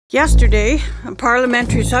Yesterday, a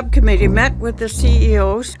parliamentary subcommittee met with the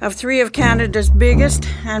CEOs of three of Canada's biggest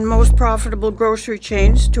and most profitable grocery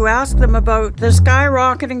chains to ask them about the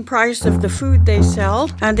skyrocketing price of the food they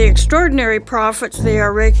sell and the extraordinary profits they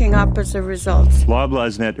are raking up as a result.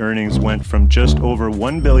 Loblaws net earnings went from just over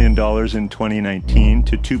 $1 billion in 2019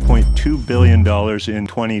 to $2.2 billion in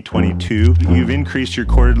 2022. You've increased your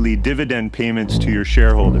quarterly dividend payments to your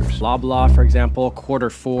shareholders. Loblaw, for example,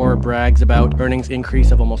 Q4 brags about earnings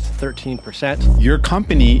increase of almost 13%. Your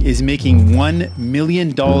company is making $1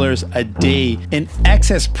 million a day in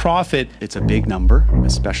excess profit. It's a big number,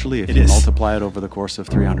 especially if you multiply it over the course of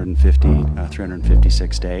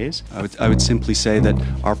 356 days. I would simply say that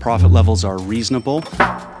our profit levels are reasonable.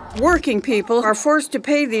 Working people are forced to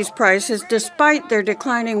pay these prices despite their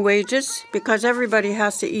declining wages because everybody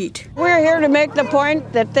has to eat. We're here to make the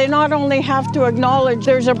point that they not only have to acknowledge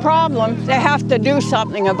there's a problem, they have to do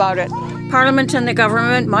something about it. Parliament and the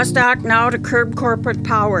government must act now to curb corporate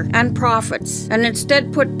power and profits and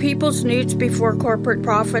instead put people's needs before corporate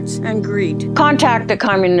profits and greed. Contact the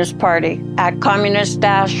Communist Party at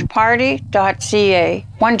communist-party.ca.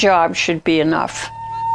 One job should be enough.